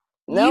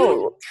 No.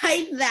 You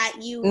type that,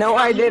 you. No,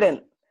 I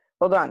didn't.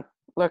 Hold on.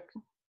 Look.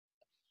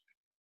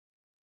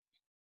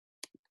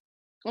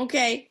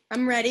 Okay,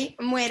 I'm ready.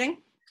 I'm waiting.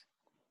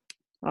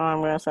 Oh, I'm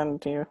going to send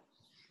it to you.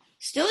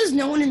 Still is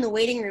no one in the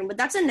waiting room, but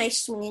that's a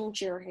nice swinging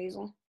chair,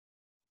 Hazel.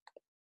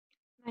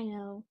 I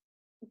know.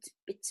 It's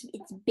big.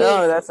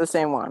 Oh, that's the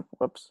same one.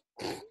 Whoops.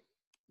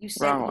 You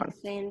said wrong one.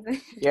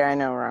 insane. Yeah, I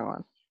know, wrong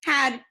one.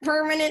 Had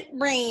permanent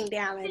brain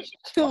damage.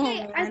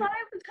 Okay, Oh, I man. thought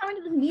I was coming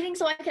to this meeting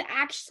so I could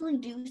actually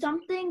do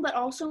something, but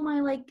also my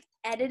like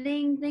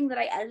editing thing that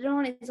I edited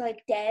on is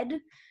like dead.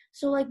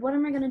 So like, what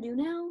am I gonna do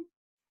now?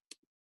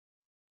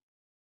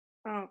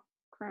 Oh,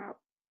 crap.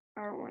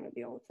 I don't want to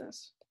deal with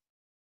this.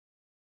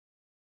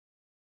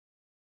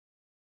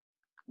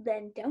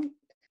 Then don't.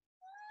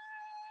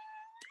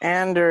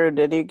 Andrew,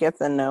 did you get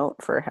the note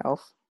for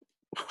health?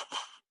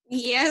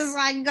 Yes,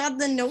 I got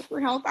the note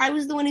for health. I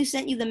was the one who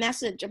sent you the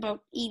message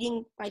about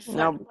eating my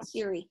fucking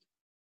Siri.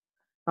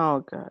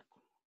 Oh, God.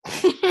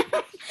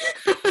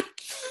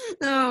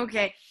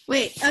 Okay.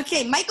 Wait,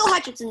 okay, Michael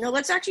Hutchinson. No,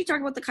 let's actually talk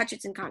about the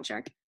Hutchinson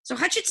contract. So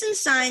Hutchinson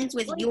signs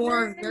with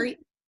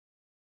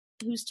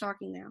Who's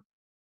talking now?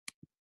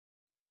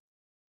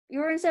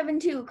 You're in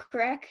 7-2,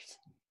 correct?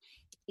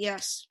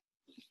 Yes.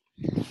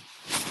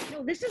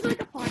 No, this is like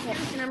a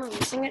podcast, and I'm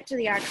releasing it to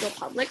the actual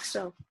public.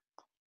 So,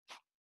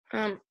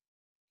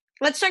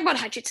 let's talk about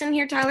Hutchinson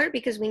here, Tyler,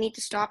 because we need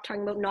to stop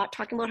talking about not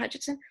talking about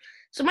Hutchinson.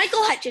 So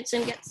Michael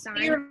Hutchinson gets signed.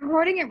 You're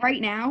recording it right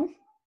now?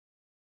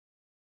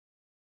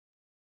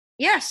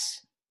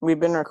 Yes. We've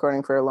been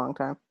recording for a long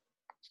time.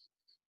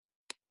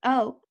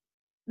 Oh.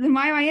 Then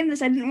why am I in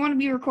this? I didn't want to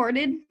be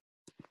recorded.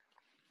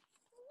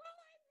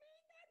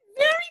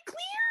 Very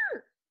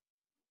clear.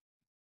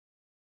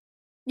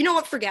 You know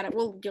what? Forget it.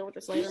 We'll deal with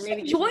this later.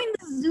 Maybe join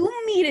the Zoom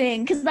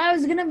meeting because I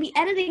was gonna be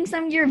editing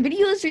some of your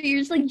videos, so you're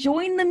just like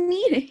join the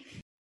meeting.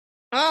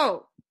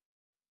 Oh.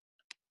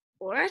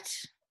 What?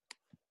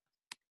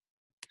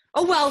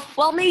 Oh well,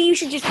 maybe you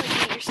should just like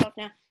mute yourself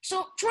now.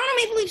 So Toronto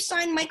Maple Leafs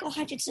signed Michael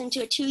Hutchinson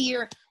to a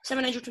 2-year,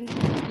 $720.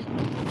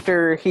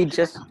 After he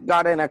just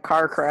got in a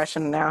car crash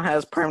and now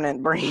has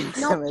permanent brain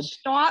damage.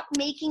 Stop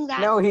making that.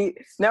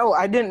 No,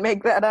 I didn't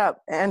make that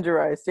up. Andrew,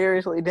 I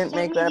seriously didn't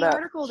make that up.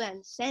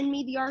 Send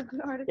me the article.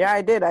 Yeah,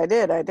 I did.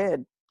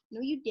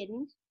 No, you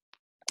didn't.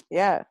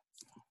 Yeah.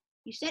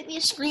 You sent me a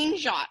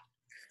screenshot.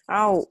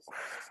 Oh,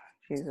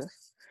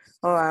 Jesus.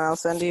 Hold on, I'll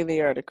send you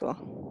the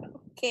article.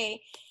 Okay.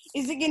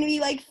 Is it going to be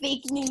like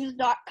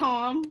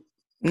fakenews.com?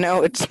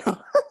 No, it's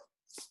not.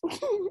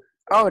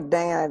 Oh,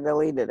 dang, I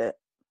deleted it.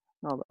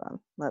 Hold on.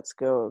 Let's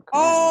go.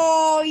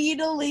 Oh, you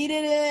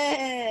deleted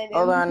it.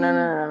 Hold on,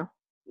 no.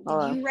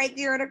 Did you write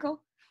the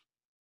article?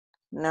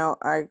 No,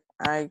 I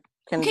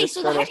can Okay, just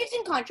so the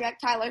Hutchinson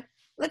contract, Tyler.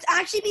 Let's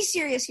actually be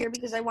serious here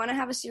because I want to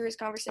have a serious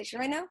conversation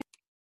right now.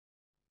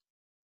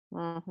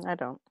 I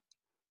don't.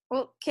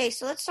 Okay,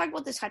 so let's talk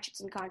about this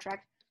Hutchinson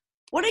contract.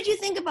 What did you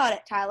think about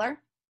it, Tyler?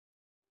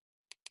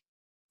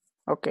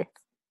 Okay.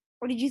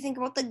 What did you think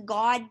about the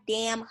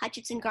goddamn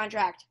Hutchinson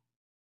contract?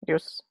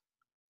 Yes.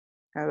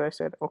 As I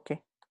said,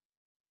 okay.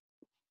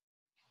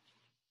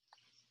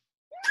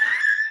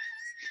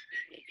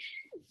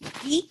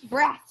 Deep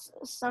breaths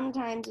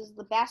sometimes is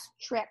the best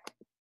trick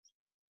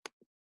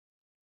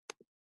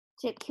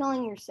to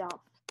killing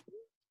yourself.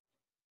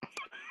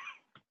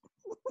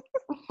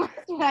 What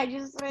did I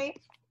just say?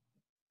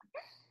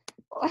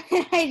 What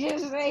did I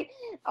just say?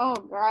 Oh,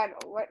 God.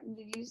 What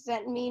did you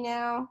send me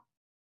now?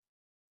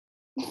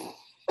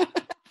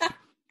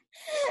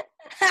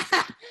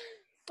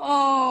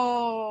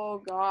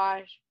 Oh,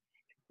 gosh.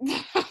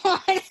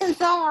 What in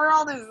the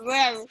world is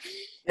this?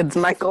 It's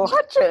Michael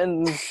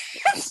Hutchins.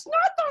 It's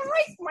not the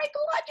right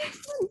Michael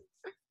Hutchinson.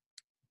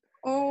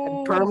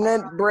 Oh,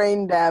 Permanent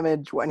brain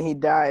damage when he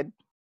died.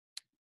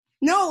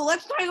 No,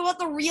 let's talk about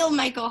the real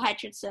Michael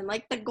Hutchinson,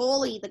 like the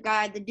goalie, the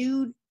guy, the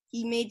dude,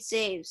 he made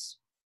saves.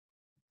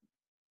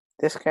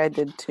 This guy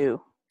did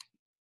too.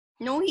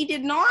 No, he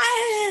did not.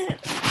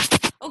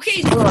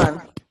 Okay, Go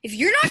on. If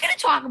you're not going to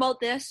talk about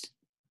this,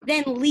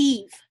 then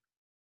leave.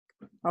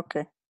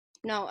 Okay.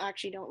 No,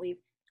 actually, don't leave.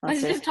 Okay.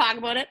 Let's just talk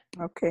about it.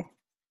 Okay.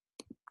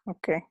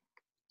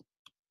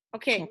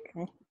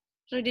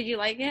 So did you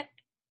like it?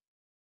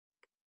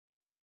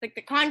 Like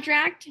the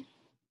contract?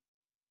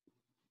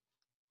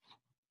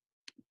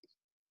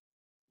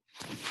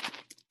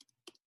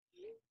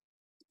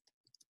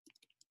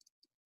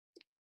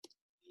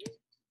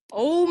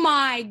 Oh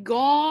my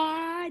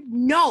God.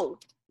 No.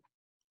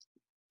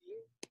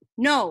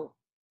 No.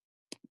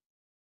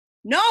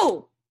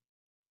 No.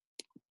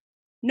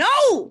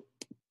 No.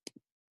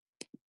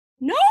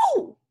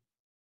 No.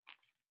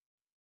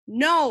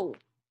 No.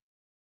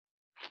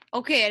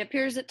 Okay, it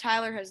appears that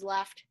Tyler has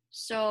left.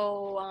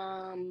 So,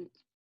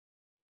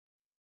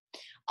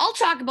 I'll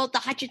talk about the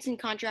Hutchinson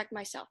contract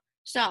myself.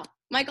 So,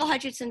 Michael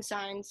Hutchinson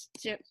signs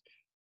to...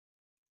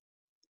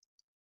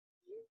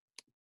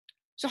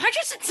 So,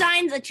 Hutchinson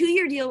signs a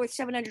 2-year deal worth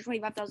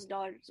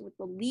 $725,000 with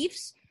the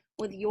Leafs,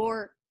 with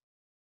your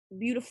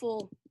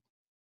beautiful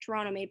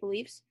Toronto Maple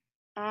Leafs.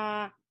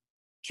 2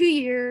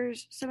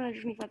 years,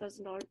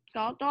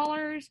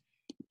 $725,000.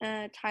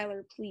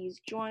 Tyler,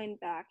 please join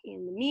back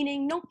in the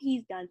meeting. Nope,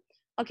 he's done.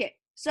 Okay,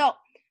 so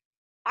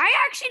I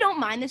actually don't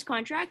mind this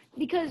contract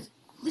because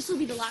this will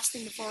be the last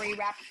thing before we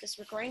wrap up this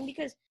recording,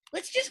 because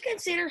let's just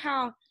consider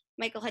how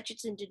Michael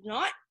Hutchinson did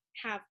not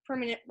have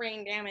permanent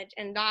brain damage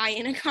and die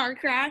in a car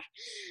crash.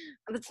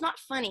 That's not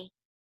funny.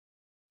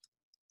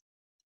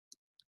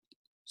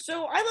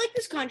 So I like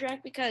this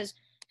contract because,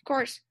 of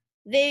course,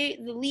 the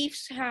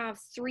Leafs have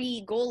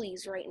 3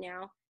 goalies right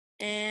now,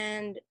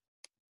 and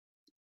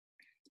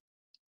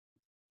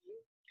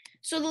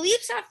so the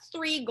Leafs have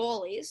 3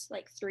 goalies,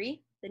 like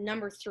 3, the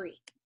number 3.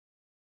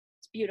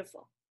 It's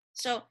beautiful.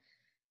 So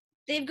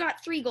they've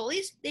got 3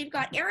 goalies. They've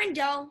got Aaron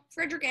Dell,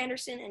 Frederik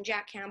Andersen, and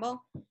Jack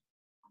Campbell.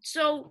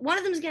 So one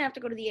of them is going to have to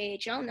go to the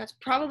AHL, and that's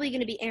probably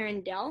going to be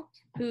Aaron Dell,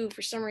 who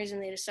for some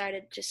reason they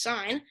decided to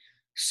sign.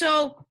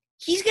 So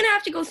he's going to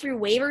have to go through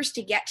waivers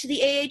to get to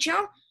the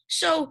AHL.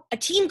 So a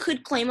team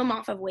could claim him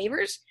off of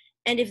waivers,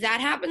 And if that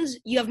happens,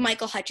 you have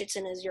Michael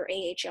Hutchinson as your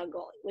AHL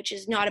goalie, which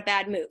is not a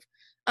bad move.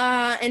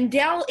 And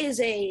Dell is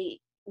a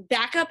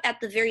backup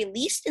at the very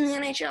least in the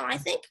NHL, I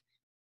think.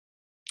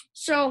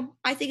 So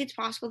I think it's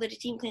possible that a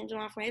team claims him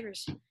off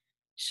waivers.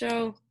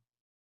 So,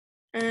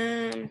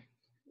 oh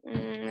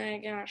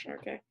my gosh,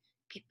 okay.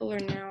 People are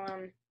now,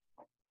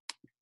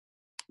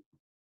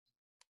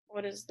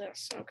 what is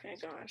this? Okay,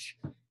 gosh.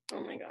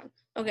 Oh my god.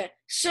 Okay,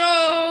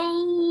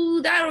 so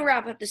that'll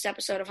wrap up this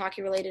episode of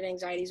Hockey Related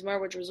Anxieties More,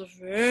 which was a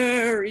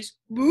very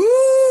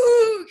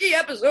spooky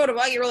episode of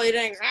Hockey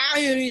Related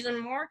Anxieties and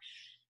More.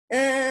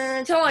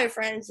 And tell all your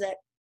friends that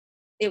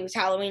it was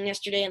Halloween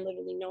yesterday and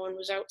literally no one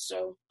was out,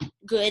 so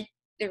good.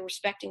 They're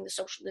respecting the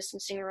social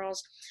distancing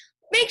rules.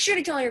 Make sure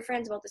to tell your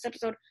friends about this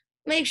episode.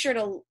 Make sure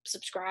to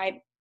subscribe.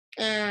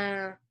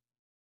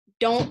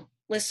 Don't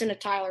listen to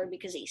Tyler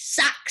because he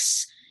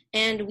sucks.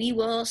 And we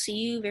will see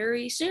you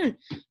very soon.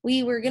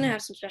 We were going to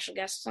have some special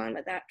guests on,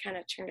 but that kind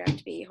of turned out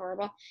to be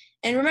horrible.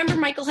 And remember,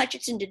 Michael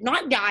Hutchinson did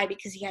not die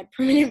because he had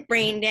permanent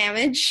brain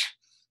damage.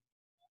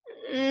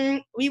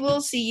 We will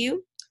see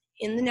you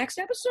in the next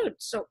episode.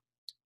 So,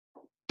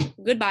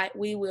 goodbye.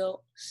 We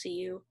will see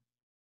you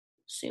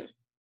soon.